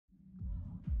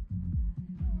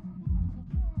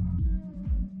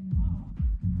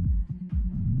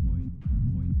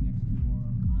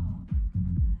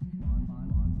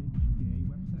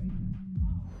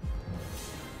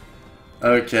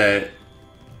Okay.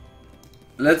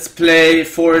 Let's play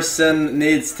Forsen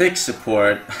needs tech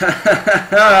support.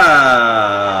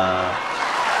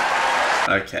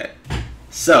 Okay.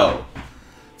 So,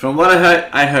 from what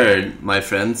I heard, my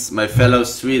friends, my fellow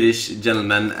Swedish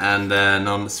gentlemen and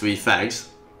non-Swede fags,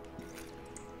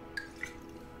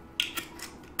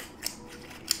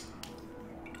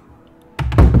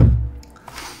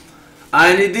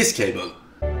 I need this cable.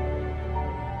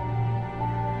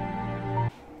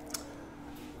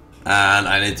 And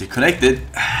I need to connect it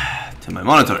to my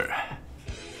monitor.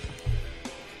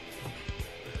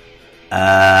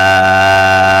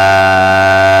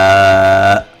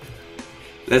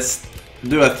 Let's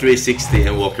do a 360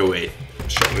 and walk away,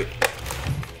 shall we?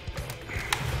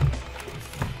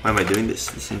 Why am I doing this?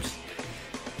 This seems...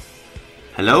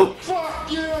 Hello?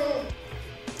 Fuck you!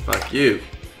 Fuck you.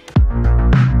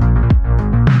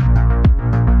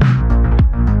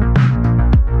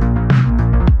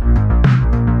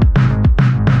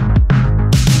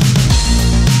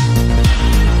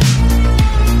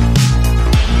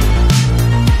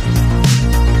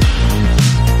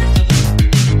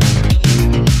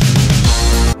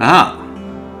 Aha!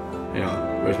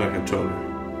 Yeah, where's my controller?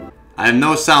 I have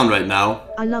no sound right now.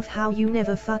 I love how you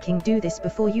never fucking do this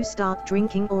before you start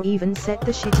drinking or even set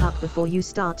the shit up before you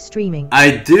start streaming.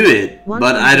 I do it,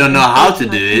 but I don't know how to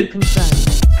do it.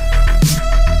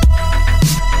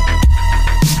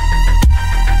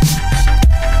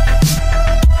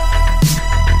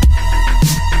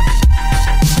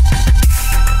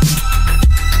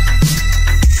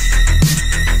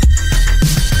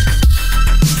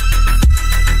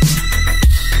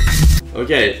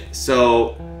 Okay,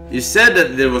 so you said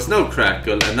that there was no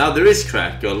crackle and now there is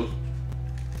crackle.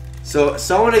 So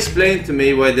someone explain to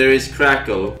me why there is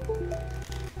crackle.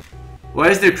 Why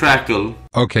is there crackle?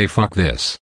 Okay, fuck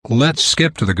this. Let's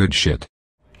skip to the good shit.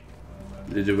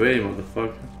 Did you wait,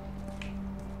 motherfucker?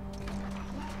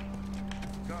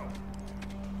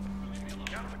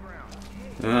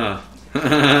 Ah.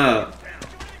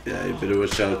 Yeah, you better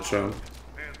watch out, Trump.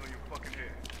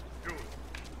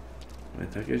 I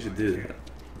think I should do that.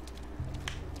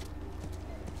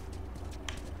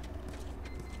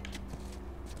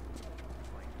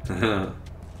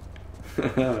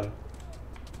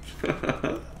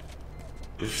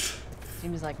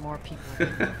 Seems like more people are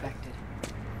being infected.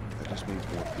 That just means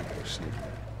more people are sneaking.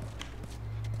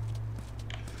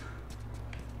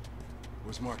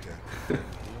 Where's Mark at?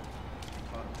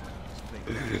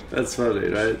 That's funny,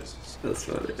 right? That's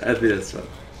funny. I think that's funny.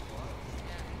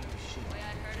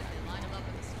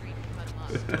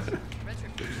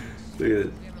 Look at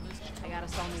it. I got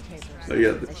us all new papers. Look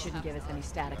at They this. shouldn't give us any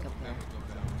static up there.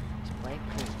 Just play it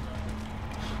cool.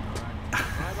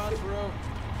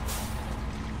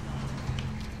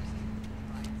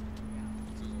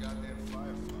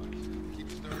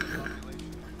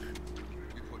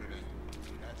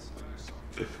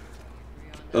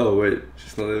 Oh wait,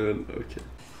 she's not even okay.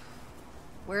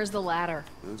 Where's the ladder?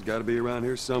 It's got to be around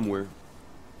here somewhere.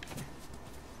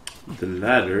 The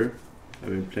ladder? I've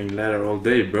been playing ladder all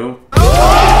day, bro.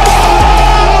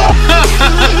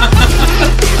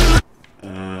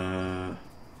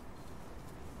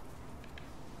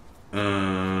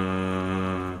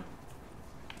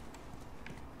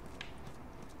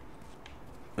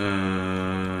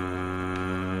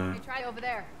 Try over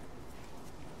there.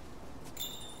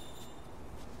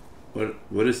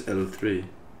 What is L3?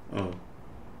 Oh.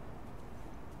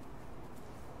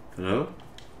 Hello?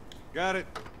 Got it.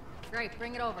 Great,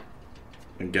 bring it over.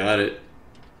 I got it.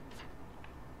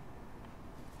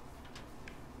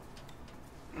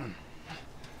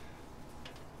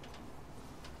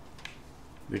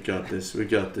 We got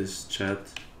this, chat.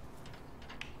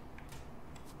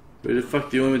 Where the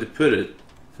fuck do you want me to put it?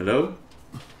 Hello?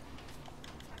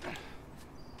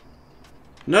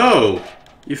 No!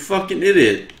 You fucking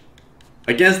idiot!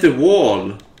 Against the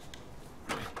wall!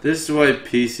 This is why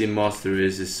PC Master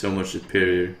Race is so much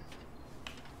superior.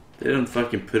 They don't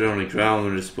fucking put it on the ground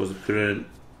when they're supposed to put it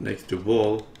next to the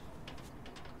wall.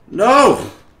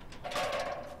 No!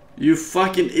 You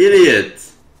fucking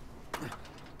idiot!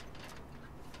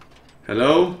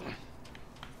 Hello?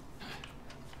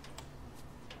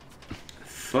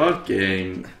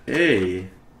 Fucking A.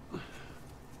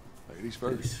 Ladies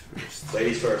first.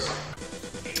 Ladies first.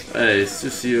 Hey,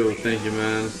 Susio, thank you,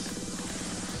 man.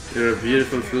 You're a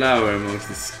beautiful flower amongst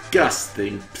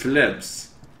disgusting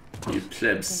plebs. You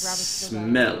plebs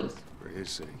smell. For his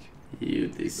sake. You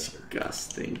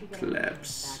disgusting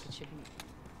plebs.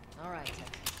 Alright,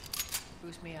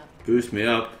 boost me up. Boost me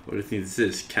up? What do you think this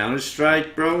is?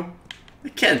 Counter-Strike, bro? I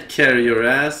can't carry your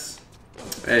ass.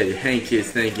 Hey,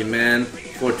 Hankies, thank you, man.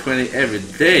 420 every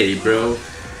day, bro.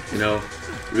 You know,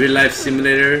 real life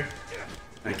simulator.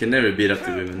 I can never beat up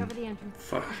the women.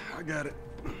 Fuck. I got it.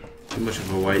 Too much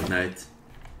of a white knight.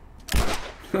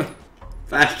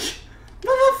 Back.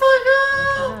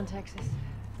 Motherfucker! Come on, Texas.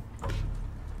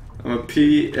 I'm a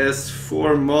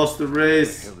PS4 master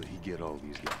race. How the hell did he get all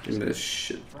these guys? Give me that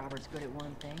shit. Robert's good at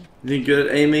one thing. You good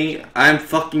at aiming? I'm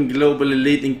fucking global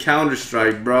elite in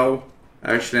Counter-Strike, bro.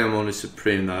 Actually, I'm only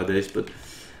Supreme nowadays, but...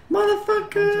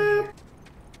 Motherfucker!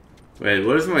 Wait,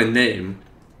 what is my name?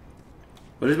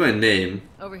 What is my name?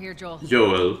 Over here, Joel.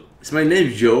 Joel. Is my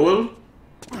name Joel?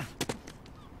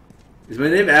 Is my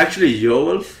name actually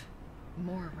Joel?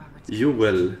 More Robert's.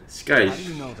 Joel. Sky. How do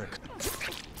you know they're...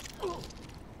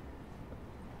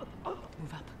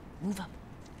 Move up. Move up.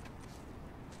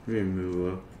 Let me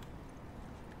move up.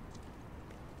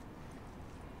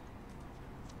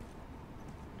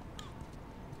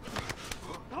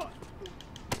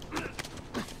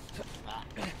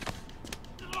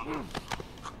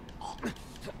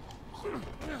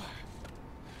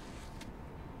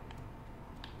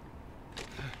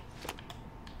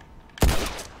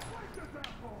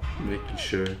 Making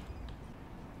sure.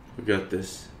 We got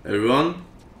this. Everyone,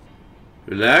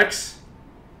 relax.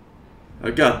 I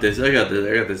got this. I got this.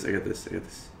 I got this. I got this. I got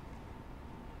this.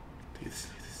 Look at this.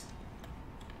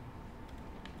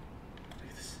 Look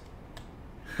at this.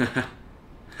 Look at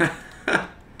this.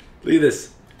 Look at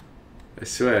this. I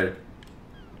swear.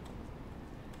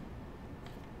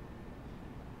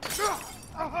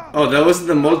 Oh, that wasn't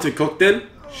the Molotov cocktail?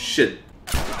 Shit.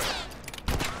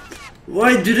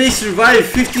 Why do they survive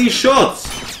 15 shots?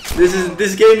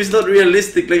 This game is not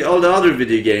realistic like all the other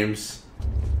video games.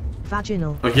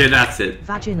 Vaginal. Okay, that's it.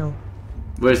 Vaginal.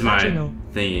 Where's my Vaginal.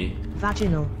 thingy?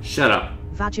 Vaginal. Shut up.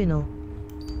 Vaginal.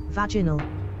 Vaginal.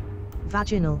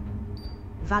 Vaginal.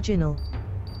 Vaginal.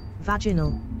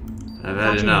 Vaginal. I've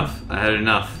had enough. I had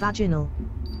enough. Vaginal.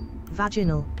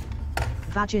 Vaginal.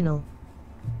 Vaginal.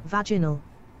 Vaginal.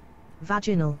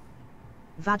 Vaginal.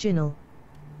 Vaginal.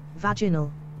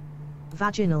 Vaginal.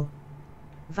 Vaginal.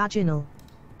 Vaginal.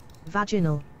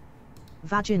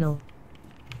 Vaginal.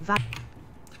 Vaginal.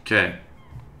 Okay.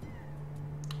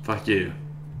 Fuck you.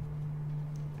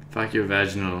 Fuck your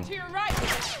vaginal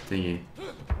thingy.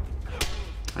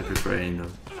 I prefer anal.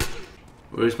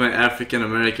 Where's my African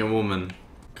American woman?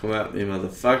 Come at me,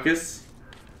 motherfuckers.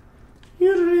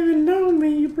 You don't even know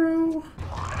me, bro.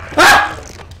 Ah!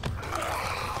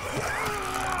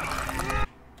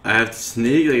 I have to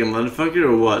sneak like a motherfucker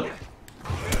or what?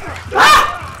 Ah!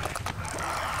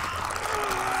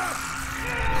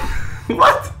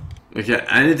 What? Okay,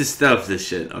 I need to stealth this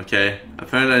shit, okay?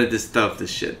 Apparently I need to stealth this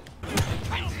shit.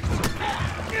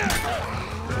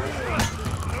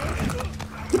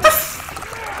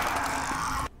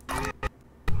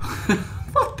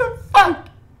 What the fuck?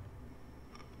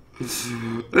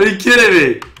 Are you kidding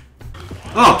me?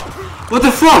 Oh, what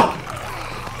the fuck?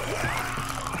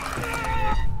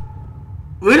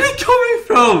 Where are they coming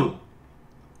from?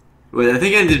 Wait, I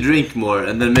think I need to drink more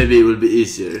and then maybe it will be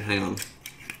easier. Hang on.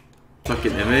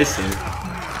 Fucking amazing.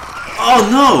 Oh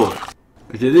no!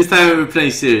 Okay, this time we're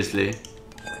playing seriously.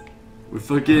 We're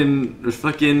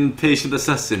fucking patient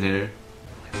assassin here.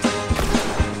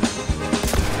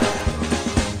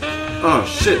 Oh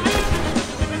shit!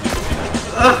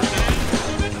 Ah!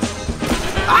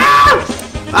 Ah!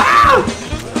 Ah!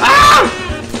 Ah!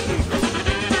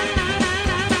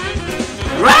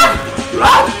 Run!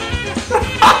 Run!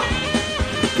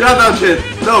 Grab that shit!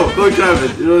 No, don't grab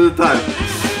it. You don't have the time.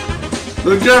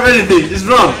 Don't grab anything. Just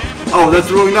run. Oh, that's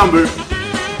the wrong number.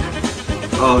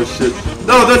 Oh shit!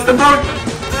 No, that's the wrong.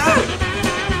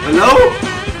 Hello?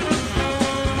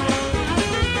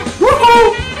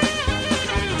 Woohoo!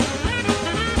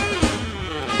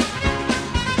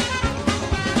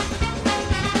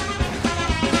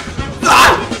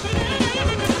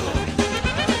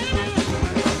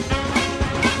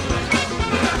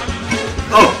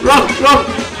 Oh, run, run!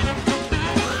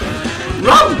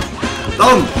 Run!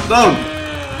 Down, down!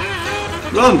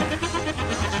 Run!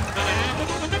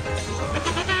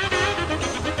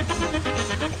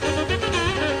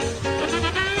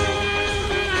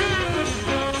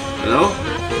 Hello?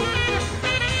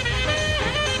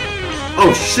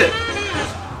 Oh shit!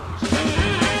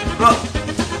 Run!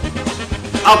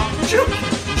 Up! Juke!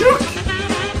 Juke!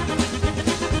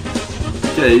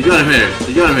 Okay, you got him here.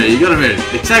 You got him here. You got him here.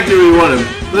 Exactly where you want him.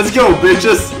 Let's go,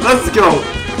 bitches. Let's go.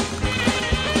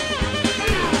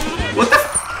 What the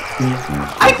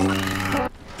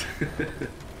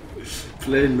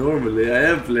Play normally. I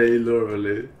am playing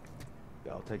normally.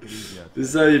 I'll take it easy. This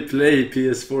is how you play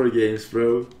PS4 games,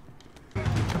 bro.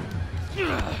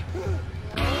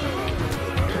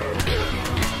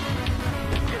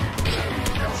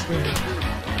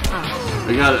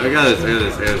 I got it, I got this, I got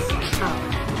this, I got this.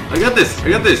 I got this, I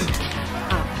got this.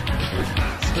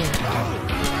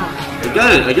 I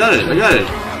got it, I got it, I got it.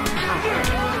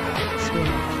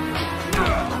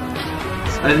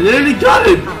 I literally got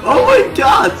it! Oh my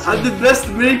god! I'm the best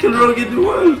miracle rogue in the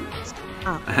world!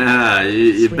 Ah,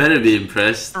 you better be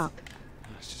impressed. I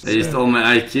used all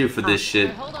my IQ for this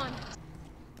shit.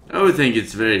 I would think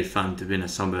it's very fun to be in a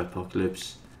zombie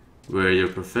apocalypse where your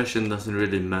profession doesn't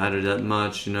really matter that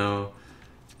much, you know.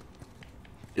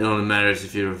 It only matters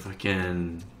if you're a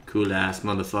fucking cool ass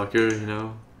motherfucker, you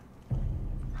know.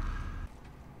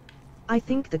 I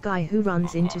think the guy who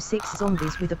runs into 6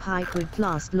 zombies with a pipe would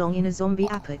last long in a zombie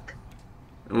epic.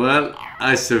 Well,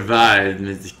 I survived,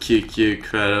 Mr. QQ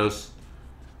Kratos.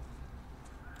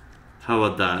 How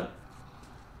about that?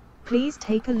 Please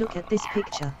take a look at this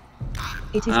picture.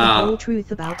 It is the whole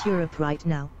truth about Europe right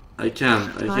now. I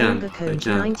can't.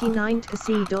 99 to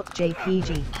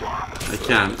c.jpg. I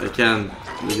can't look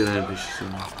at that picture so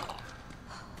much.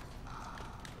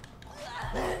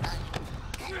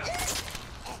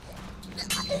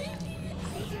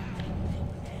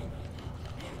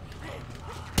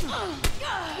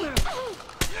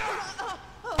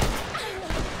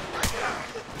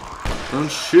 Don't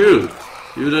shoot!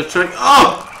 You would attract.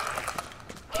 Oh!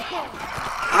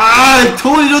 Ah, I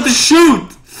told you not to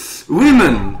shoot!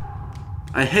 Women!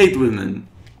 I hate women.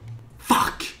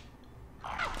 Fuck!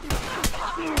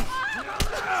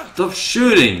 Stop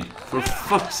shooting! For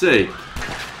fuck's sake!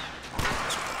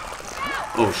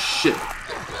 Oh shit!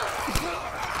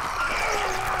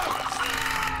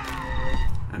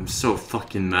 I'm so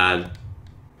fucking mad.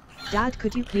 Dad,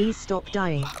 could you please stop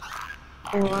dying?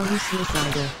 Or are you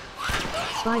suicidal?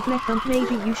 FeelsBadMan,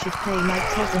 maybe you should play my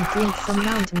toss and drink some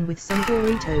mountain with some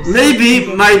Doritos. Maybe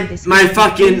my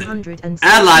fucking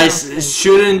allies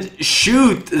shouldn't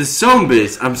shoot the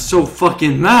zombies. I'm so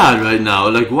fucking mad right now.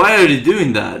 Like, why are they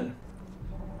doing that?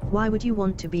 Why would you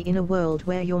want to be in a world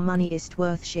where your money is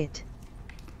worth shit?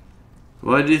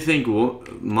 Why do you think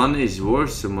money is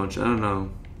worth so much? I don't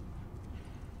know.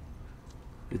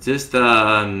 It's just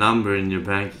a number in your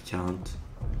bank account.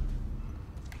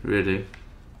 Really.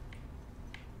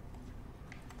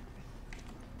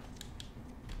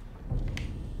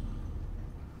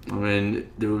 I mean,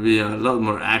 there will be a lot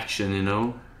more action, you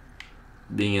know,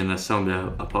 being in a zombie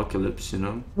apocalypse, you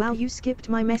know. Wow, you skipped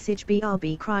my message.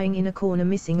 BRB crying in a corner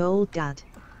missing old dad.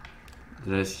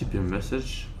 Did I skip your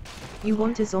message? You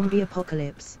want a zombie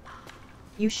apocalypse?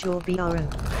 You sure, BRO?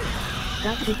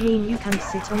 That would mean you can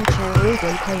sit on a chair all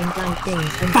day playing blank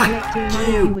games and collecting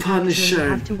money. You would actually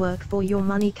have to work for your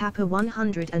money. Kappa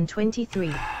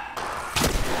 123.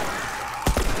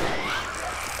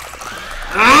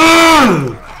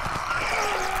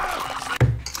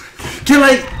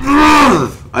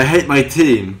 I hate my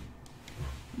team.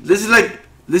 This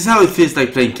is how it feels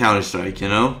like playing Counter-Strike, you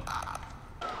know?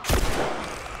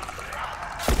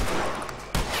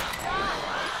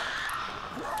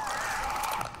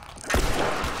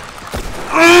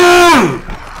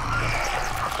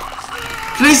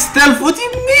 Play stealth? What do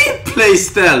you mean play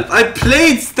stealth? I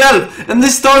played stealth and they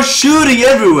start shooting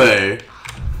everywhere.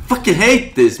 Fucking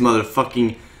hate this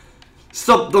motherfucking.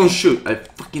 Stop, don't shoot.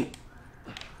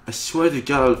 I swear to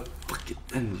God, I'll fucking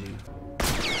end you.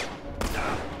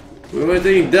 Where am I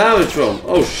taking damage from?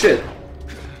 Oh shit.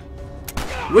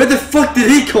 Where the fuck did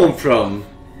he come from?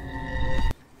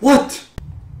 What?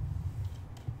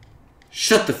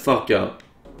 Shut the fuck up.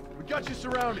 We got you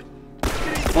surrounded.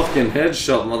 Fucking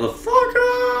headshot,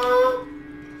 motherfucker.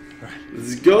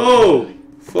 Let's go.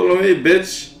 Follow me,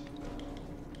 bitch.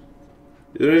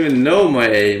 You don't even know my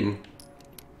aim.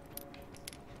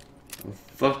 I'm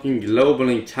fucking global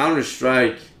in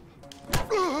Counter-Strike.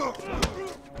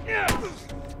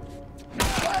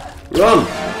 Run!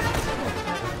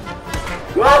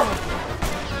 Run!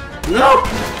 No!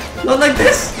 Not like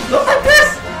this! Not like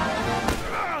this!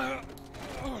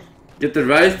 Get the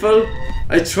rifle?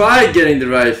 I tried getting the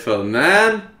rifle,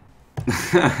 man!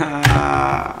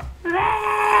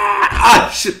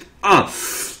 Ah, shit!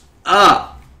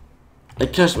 Ah! I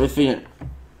crushed my finger.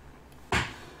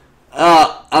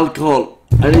 Alcohol.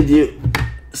 I need you.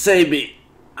 Save me.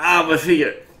 Ah, my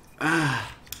finger.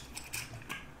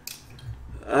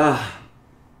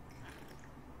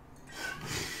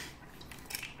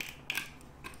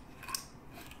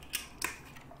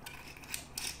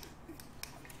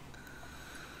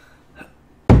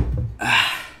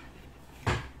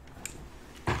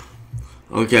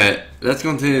 Okay, let's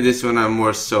continue this when I'm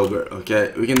more sober,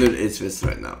 okay? We can do the Aidsfest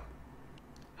right now.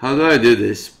 How do I do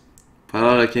this?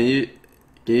 Parada, can you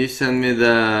Can you send me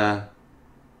the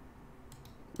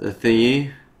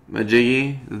thingy, my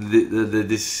jiggy, the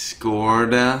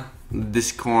Discord,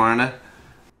 Discord.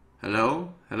 Hello.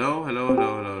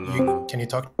 Can you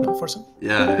talk now, Forsen?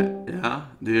 Yeah.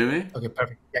 Do you hear me? Okay,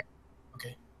 perfect. Yeah.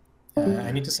 Okay.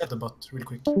 I need to set the bot real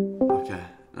quick. Okay,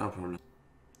 no problem.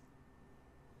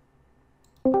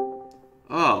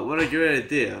 Oh, what a great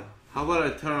idea! How about I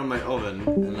turn on my oven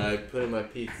and I put in my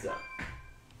pizza?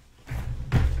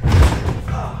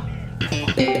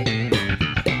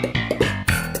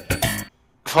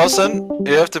 Forsen,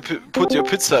 you have to put your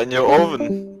pizza in your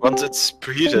oven once it's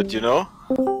preheated, you know?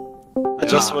 I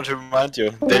just want to remind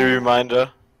you. Daily reminder.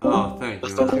 Oh, thank you.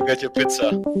 Just don't forget your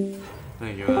pizza.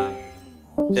 Thank you, man.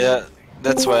 Yeah,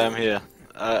 that's why I'm here.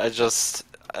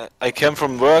 I came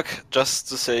from work just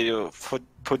to say you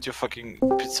put your fucking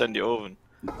pizza in the oven.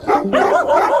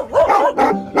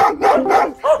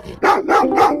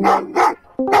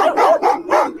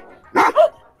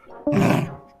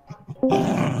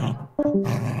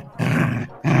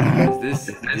 Is this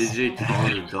DJ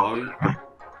calling the dog?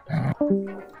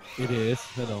 It is.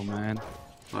 Hello, man.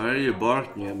 Why are you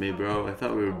barking at me, bro? I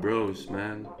thought we were bros,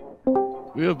 man.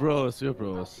 We're bros.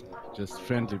 Just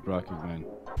friendly barking,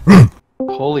 man.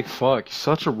 Holy fuck,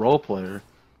 such a role player.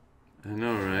 I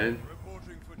know, right?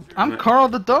 I'm Carl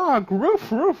the dog.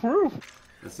 Roof.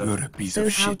 You're a piece So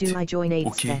of how shit. do I join Okay,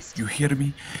 Aidsfest? you hear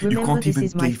me? You Remember, can't this even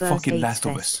is my play first fucking Last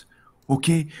of Aidsfest. Us.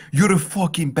 Okay? You're a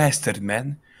fucking bastard,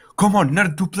 man. Come on,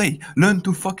 learn to play. Learn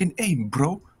to fucking aim,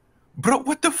 bro. Bro,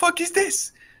 what the fuck is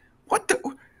this? What the...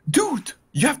 Dude,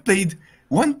 you have played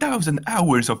 1,000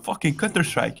 hours of fucking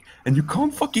Counter-Strike and you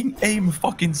can't fucking aim a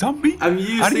fucking zombie? I'm Are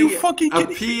you using fucking a kidding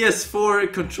me?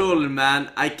 PS4 controller,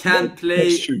 man. I can't play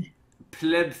That's true.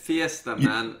 Pleb Fiesta,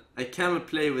 man. I cannot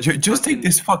play with Just fucking... take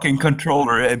this fucking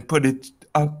controller and put it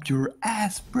up your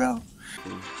ass, bro.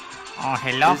 Oh,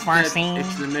 hello, Just type Forsen.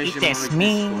 exclamation It is mark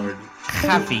me, Discord.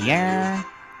 Javier.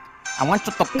 I want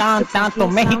you to come down to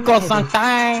Mexico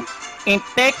sometime and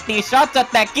take these shots of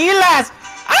tequilas.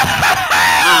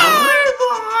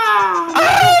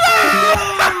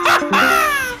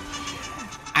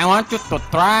 I want you to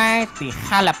try the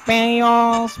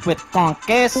jalapenos with con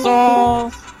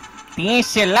quesos, the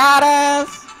enchiladas.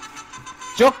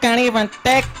 You can even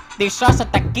take the shots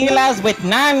of tequilas with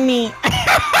Nani.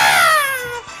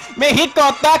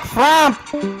 Mexico, fuck Trump.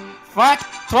 Fuck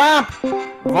Trump.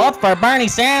 Vote for Bernie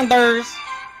Sanders.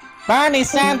 Bernie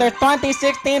Sanders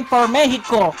 2016 for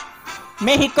Mexico.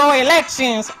 Mexico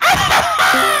elections.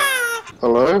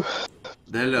 Hello?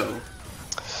 Hello.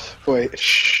 Wait,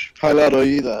 shh. Pilot, are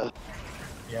you there?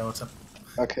 Yeah, what's up?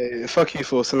 Okay, fuck you,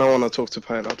 Forsen. I want to talk to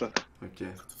Pilot. Okay.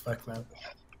 Fuck, man.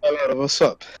 Pilot, what's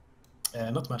up?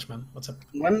 Not much, man. What's up?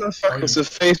 When the fuck was the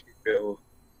face reveal?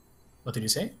 What did you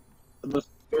say?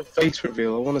 Your face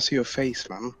reveal. I want to see your face,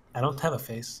 man. I don't have a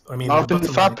face. I mean, I've the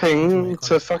been bottom right- fapping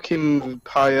to fucking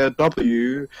Pyre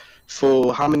W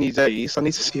for how many days? I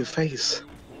need to see your face.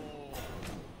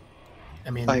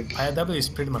 I mean, like- IW is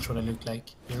pretty much what I look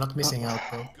like. You're not missing out,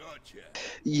 bro.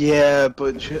 Yeah,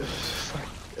 but just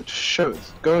show it.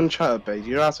 Go and chat, babe.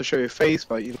 You don't have to show your face,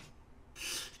 but you.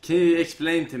 Can you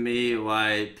explain to me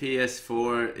why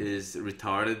PS4 is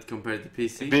retarded compared to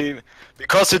PC?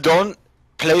 Because you don't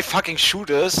play fucking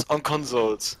shooters on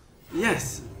consoles.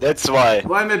 Yes. That's why.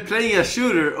 Why am I playing a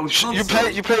shooter on console?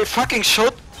 You play fucking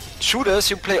shooters.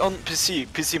 You play on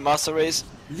PC Master Race.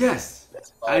 Yes,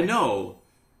 I know.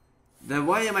 Then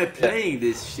why am I playing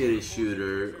this shitty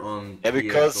shooter on Yeah,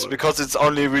 PS4? because it's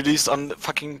only released on the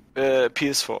fucking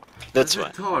PS4. That's why.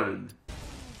 Retarded.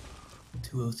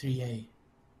 203A.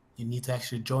 You need to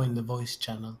actually join the voice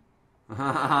channel.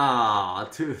 Ah,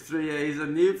 2-3 is a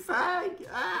new fag.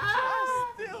 Ah.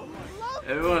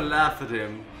 Everyone laugh at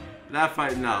him. Laugh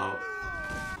right now.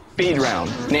 Speed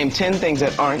round. Name 10 things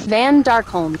that aren't Van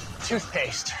Darkholm.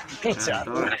 toothpaste, pizza,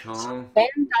 Darkholm. Van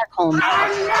Darkholm.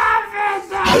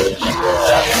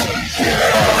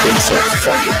 It's a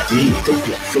fucking deep that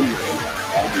you're feeling.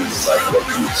 It's like what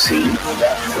you've seen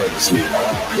that brings me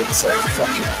on. It's a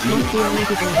fucking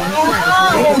deep.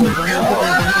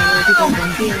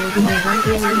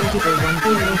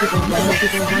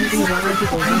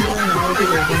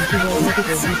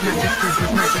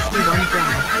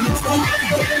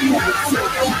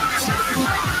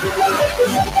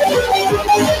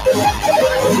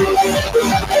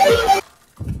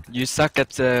 You suck at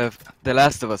The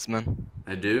Last of Us, man.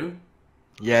 I do?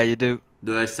 Yeah, you do.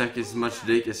 Do I suck as much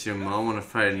dick as your mom on a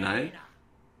Friday night?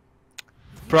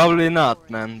 Probably not,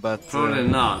 man, but... Probably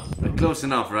not. But close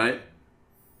enough, right?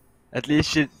 At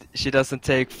least she doesn't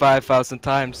take 5,000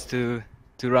 times to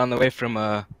run away from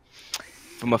a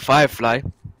firefly.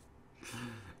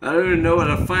 I don't even know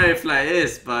what a firefly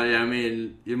is, but I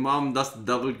mean, your mom does the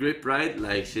double grip, right?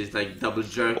 Like she's like double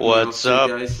jerking. What's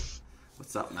up? Guys.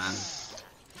 What's up, man?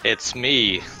 It's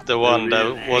me, the one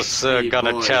that was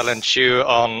gonna challenge you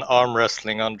on arm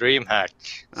wrestling on DreamHack.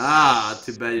 Ah,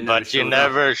 too bad you never But you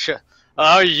never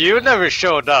you never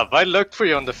showed up. I looked for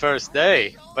you on the first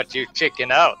day, but you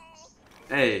chickened out.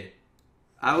 Hey,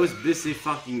 I was busy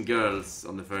fucking girls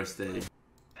on the first day.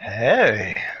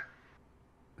 Hey.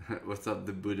 What's up,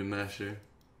 the Buddha Masher?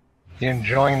 You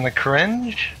enjoying the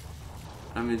cringe?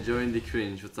 I'm enjoying the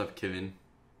cringe. What's up, Kevin?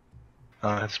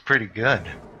 Oh, that's pretty good.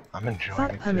 I'm enjoying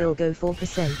Fuck it too. Pamil go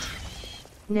 4%.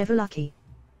 Never lucky.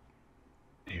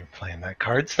 You're playing that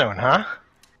Cardstone, huh?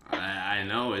 I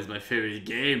know, it's my favorite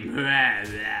game.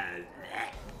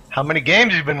 How many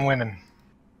games you been winning?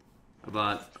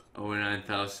 About over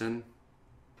 9,000.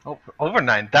 Oh, over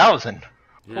 9,000?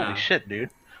 Yeah. Holy shit, dude.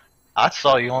 I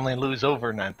saw you only lose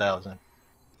over 9,000.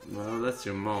 Well, that's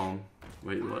your mom.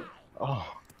 Wait, what? Oh,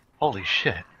 holy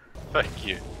shit. Fuck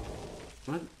you.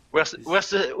 What? Where's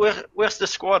the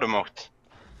squad emote?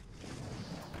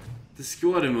 The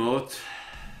squad emote?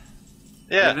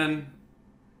 Yeah. Evan,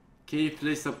 can you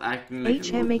please stop acting like a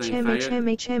You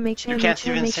can't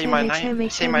even say my name.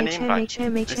 Say my name right. It's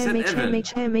Evan now.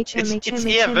 It's Evan. This is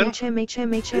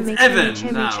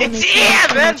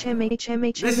why I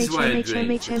drink. This is why I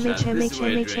drink. Can someone blame me?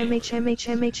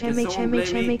 I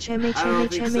don't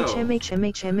think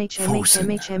so. Forsen,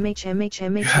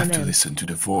 you have to listen to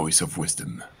the voice of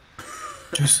wisdom.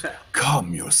 Just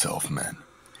calm yourself, man.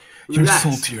 You're Relax.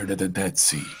 saltier than the Dead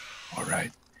Sea,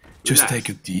 alright? Just Relax. take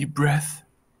a deep breath.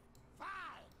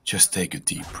 Just take a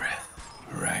deep breath,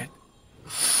 alright?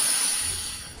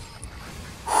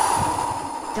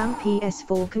 Dumb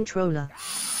PS4 controller.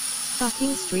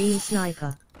 Fucking stream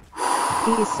sniper.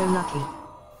 He is so lucky.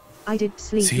 I did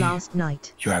sleep See? last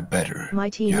night. You are better. My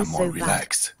team you are is more so bad.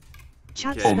 relaxed.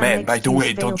 Chat Oh spam man, by the way,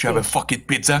 excuse don't you have a fail fucking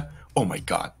pizza? Oh my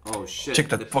god. Oh shit. Check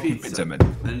that the fucking pizza, man.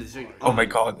 And it's like, Oh my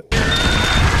god.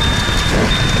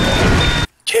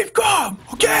 Keep calm,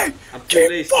 okay? I'm too Keep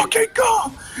lazy. fucking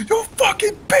calm! You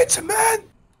fucking pizza, man!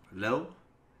 Hello?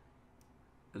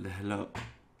 Hello?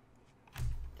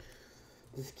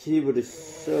 This keyboard is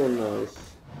so nice.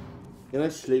 Can I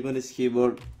sleep on this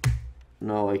keyboard?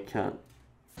 No, I can't.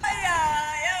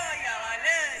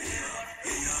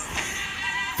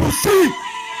 Você,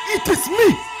 it is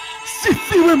me,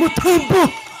 Sifiwe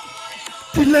Mutombo.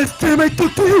 The last time I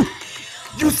talked to you,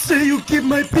 you say you give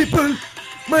my people,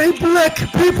 my black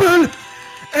people,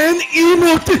 an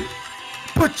emote,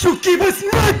 but you give us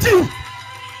nothing.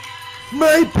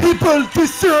 My people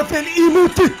deserve an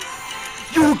emote.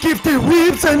 You give the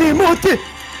Weebs an emote.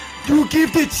 You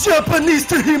give the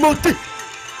Japanese an emote.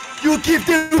 You give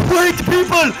the white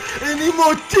people an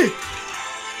emote.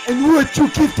 And what you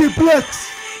give the blacks?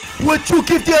 What you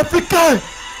give the African?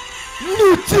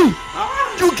 Nothing!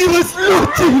 You give us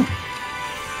nothing!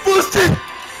 What's it?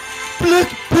 Black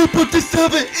people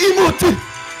deserve an emote!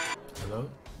 Hello?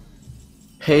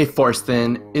 Hey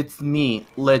Forsen, it's me,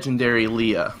 Legendary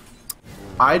Leah.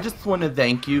 I just want to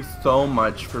thank you so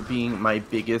much for being my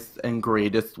biggest and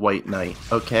greatest white knight,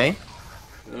 okay?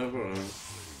 No problem.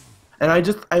 And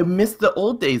I miss the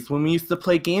old days when we used to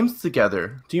play games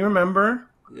together. Do you remember?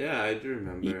 Yeah, I do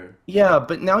remember. Yeah,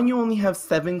 but now you only have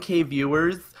 7K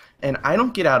viewers, and I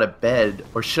don't get out of bed,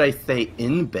 or should I say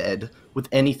in bed, with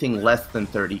anything less than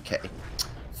 30K.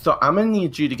 So I'm gonna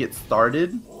need you to get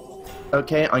started,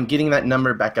 okay, on getting that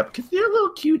number back up, because you're a little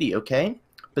cutie, okay?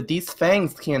 But these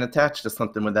fangs can't attach to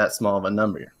something with that small of a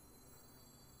number.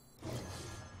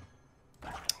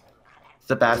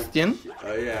 Sebastian?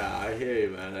 Oh yeah, I hear you,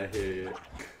 man, I hear you.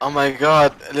 Oh my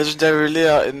god, Legendary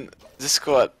Leah in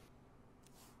Discord.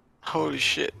 Holy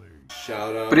shit.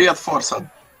 Shout out. Привет, Forsen.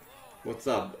 What's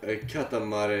up?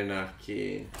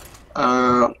 Katamarinaki.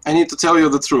 I need to tell you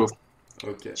the truth.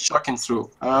 Okay. Shocking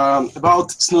truth. About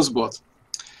Snoozebot.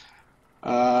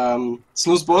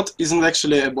 Snoozebot isn't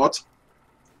actually a bot.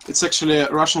 It's actually a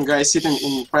Russian guy sitting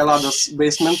in Pilada's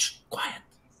basement. Quiet.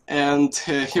 And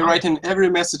he writing every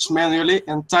message manually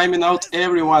and timing out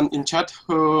everyone in chat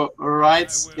who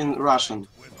writes in Russian.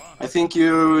 I think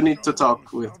you need to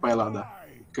talk with Pilada,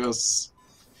 because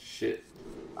shit,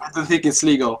 I don't think it's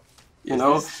legal. You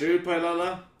know? Is this true,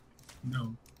 Pilada?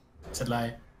 No, it's a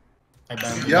lie. I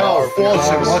banned Yo,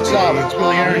 Forsen, what's up? It's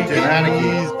Willie Harrington.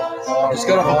 Anarchy. Just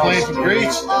got off a plane from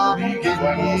Greece. Flying a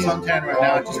little suntan right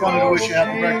now. I just wanted to wish you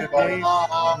happy birthday, buddy.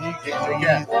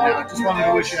 Yeah, I just wanted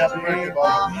to wish you happy birthday,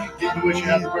 buddy. To wish you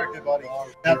happy birthday, buddy.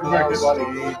 Happy birthday, buddy.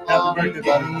 Happy birthday,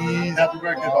 buddy. Happy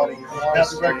birthday, buddy.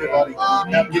 Happy birthday, buddy.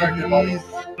 Happy birthday, buddy. I wanted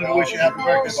to wish you happy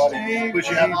birthday, buddy. Wish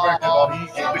you happy birthday, buddy.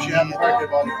 Wish you happy birthday,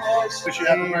 buddy. Wish you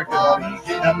happy birthday, buddy.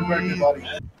 Happy birthday, buddy.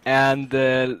 And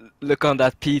look on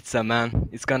that pizza, man.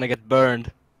 It's gonna get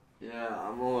burned. Yeah,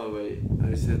 I'm on my way.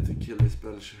 I said to kill this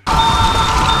Belcher.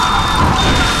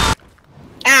 Oh,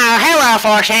 hello,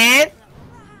 Forsen.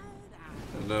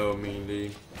 Hello,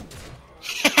 Mindy.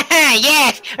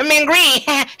 Yes, I'm in green.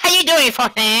 How you doing,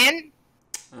 Forsen?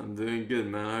 I'm doing good,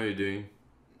 man. How are you doing?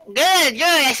 Good,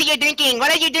 good. I see you're drinking.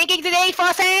 What are you drinking today,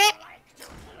 Forsen?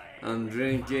 I'm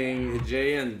drinking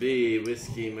J&B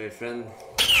whiskey, my friend.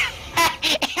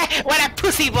 What a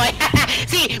pussy boy.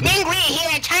 See, me and Green here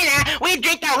in China, we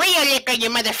drink the real liquor, you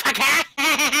motherfucker.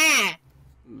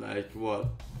 Like what?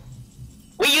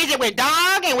 We use it with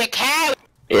dog and with cat.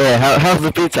 Yeah, how's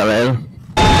the pizza, man?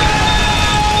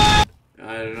 I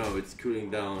don't know, it's cooling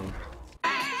down.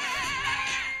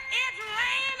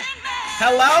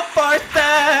 Hello,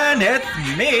 Forsen! It's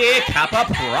me, Kappa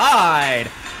Pride!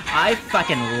 I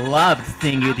fucking loved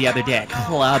seeing you the other day at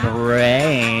Club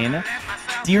Rain.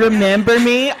 Do you remember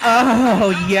me?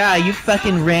 Oh, yeah, you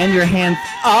fucking ran your hands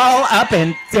all up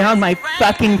and down my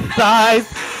fucking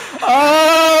thighs.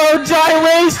 Oh,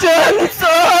 gyrations!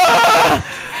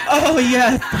 Oh,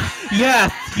 yes,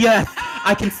 yes, yes.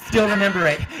 I can still remember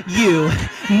it. You,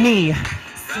 me,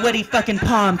 sweaty fucking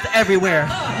palms everywhere.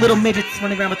 Little midgets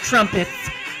running around with trumpets,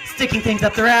 sticking things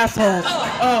up their assholes.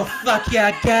 Oh, fuck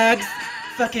yeah, gags.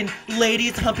 Fucking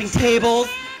ladies humping tables,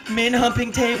 men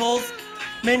humping tables.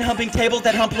 Men humping tables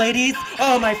that hump ladies?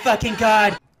 Oh my fucking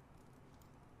god!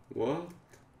 What?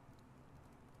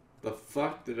 The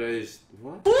fuck did I just...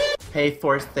 What? Hey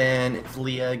Forsen, it's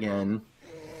Leah again.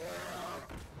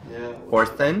 Yeah.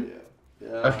 Forsen? Yeah.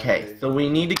 Okay, so we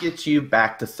need to get you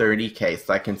back to 30k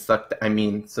so I can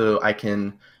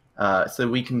so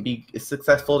we can be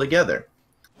successful together.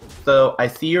 So I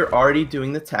see you're already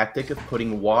doing the tactic of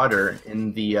putting water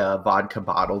in the vodka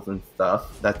bottles and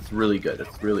stuff. That's really good.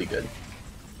 It's really good.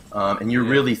 And you're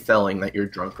really selling that you're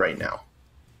drunk right now.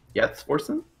 Yes,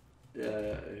 Forsen?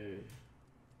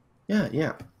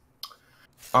 Yeah.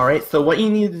 Alright, so what you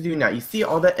need to do now, you see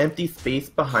all that empty space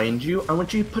behind you? I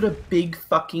want you to put a big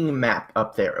fucking map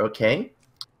up there, okay?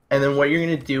 And then what you're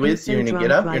going to do is, you're going to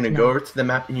get up, you're going to go over to the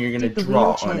map, and you're going to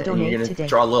draw on it. And you're going to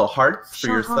draw little hearts for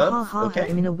your subs, okay?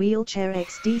 I'm in a wheelchair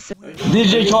XD.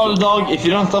 DJ Carl Dog, if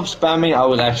you don't stop spamming, I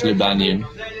will actually ban you.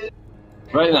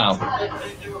 Right now.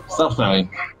 Stop spamming.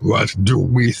 What do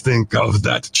we think of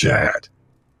that, Chad?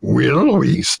 Will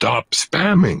we stop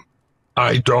spamming?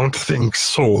 I don't think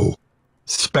so.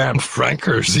 Spam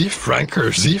Franker Z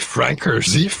Franker Z Franker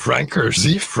Z Franker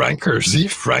Z Franker Z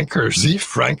Franker Z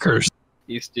Franker.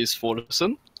 Is this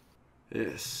Forsen?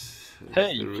 Yes.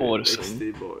 Hey Forsen.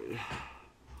 XD boy.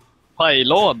 Hi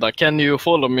Lada, can you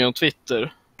follow me on Twitter?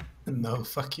 No,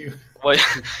 fuck you. Why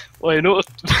not?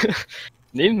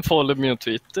 Nim follow me on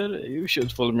Twitter. You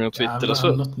should follow me on Twitter as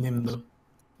well. I'm not Nim though.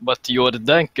 But you're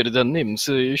danker than Nim,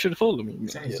 so you should follow me.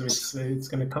 Okay, so it's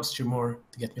gonna cost you more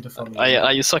to get me to follow you.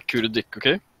 I suck your dick,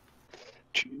 okay?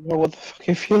 Do you know what the fuck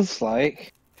it feels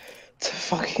like? To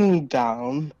fucking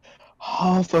down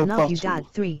half a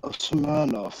bottle of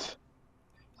Smirnoff.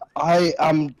 I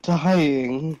am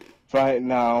dying right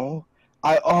now.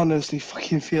 I honestly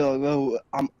fucking feel as though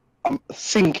I'm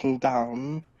sinking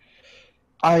down.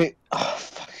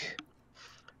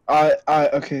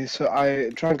 Okay, so I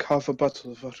drank half a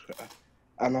bottle of vodka,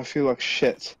 and I feel like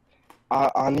shit.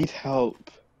 I need help.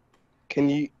 Can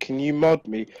you mod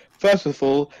me? First of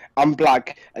all, I'm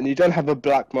black, and you don't have a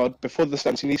black mod. Before the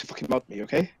sentence, you need to fucking mod me,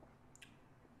 okay?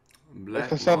 Black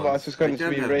because otherwise it's going to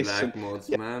be black racist. mods,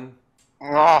 man.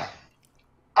 Reckful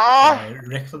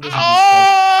doesn't use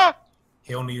Skype.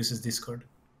 He only uses Discord.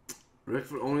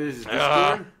 Reckful only uses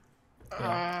Discord?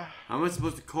 How am I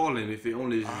supposed to call him if he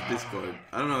only uses Discord?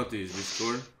 I don't know how to use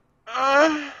Discord.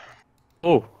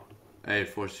 Oh. Hey,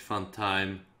 Forcy Fun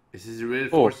Time. Is this a real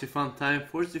Forcy Fun Time?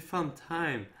 Forcy Fun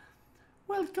Time.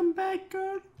 Welcome back,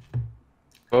 girl.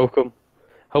 Welcome.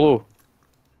 Hello.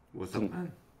 What's up,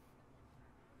 man?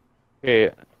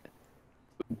 Okay.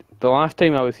 The last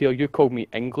time I was here, you called me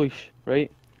English,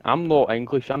 right? I'm not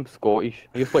English, I'm Scottish.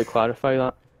 I just want to clarify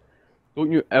that.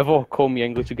 Don't you ever call me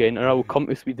English again, or I will come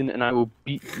to Sweden and I will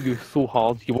beat you so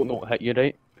hard you won't not hit you,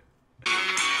 right?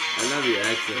 I love your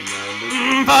accent,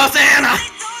 man. Forsen!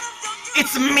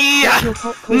 It's me,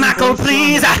 Mako,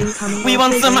 please. We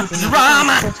want some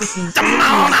drama.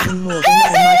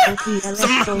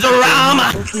 Some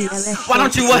drama. Why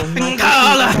don't you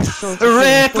call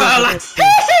Reckful?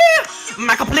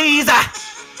 Mako, please.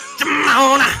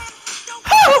 Jamona.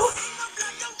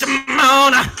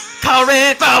 Jamona. Call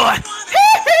Reckful.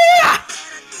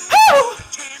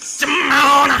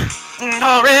 Jamona.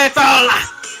 Call Reckful.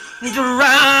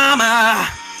 Drama.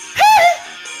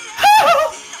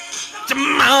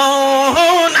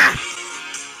 Jamona.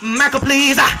 Mako,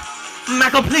 please.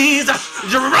 Mako, please.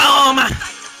 Jerome.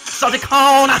 Salty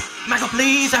corner. Mako,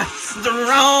 please.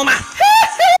 Jerome.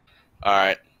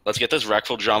 Alright, let's get this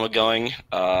Reckful drama going. We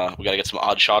gotta get some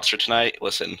odd shots for tonight.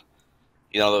 Listen,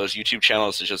 you know those YouTube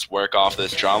channels to just work off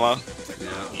this drama?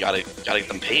 Yeah. You gotta get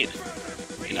them paid.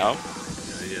 You know?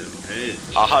 Yeah, get them paid.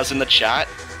 Haha's in the chat.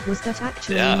 Was that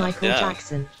actually Michael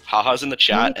Jackson? Haha's in the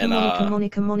chat, and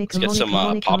let's get some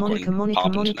popcorn popping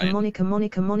tonight.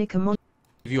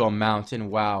 Give you a mountain,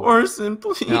 wow. Orson,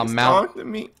 please talk to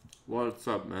me. What's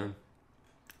up, man?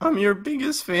 I'm your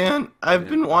biggest fan. I've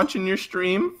been watching your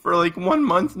stream for like 1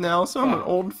 month now, so I'm an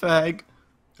old fag.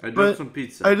 I dropped some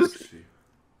pizza.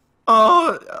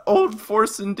 Old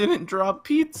Forsen didn't drop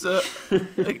pizza.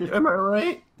 Like, am I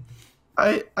right?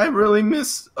 I really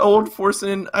miss old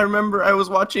Forsen. I remember I was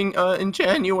watching in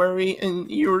January,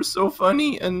 and you were so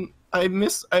funny, and I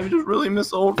just really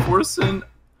miss old Forsen.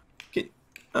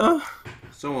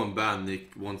 Someone ban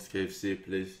Nick wants KFC,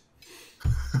 please.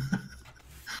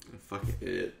 Fucking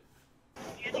idiot.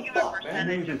 Man,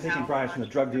 you've been taking bribes from the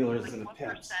drug dealers and the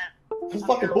pimps. This is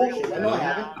fucking bullshit. I know I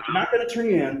haven't. I'm not gonna turn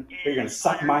you in, but you're gonna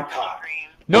suck my cock.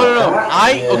 No.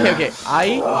 Okay.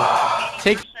 I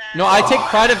take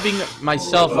pride of being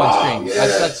myself on stream.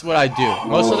 That's what I do.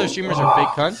 Most other streamers are fake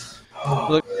cunts.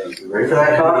 Look. Ready for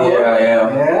that cock?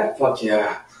 Yeah. Fuck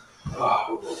yeah.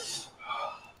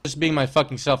 Just being my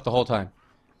fucking self the whole time.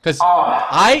 Cause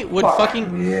I would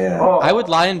I would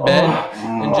lie in bed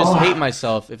and just hate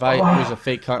myself if I was a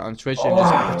fake cunt on Twitch and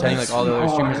just pretending like all the other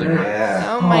streamers like,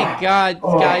 oh my god,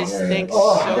 guys, thanks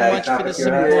so much for the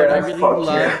support. I really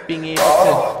love being able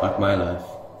to fuck my life.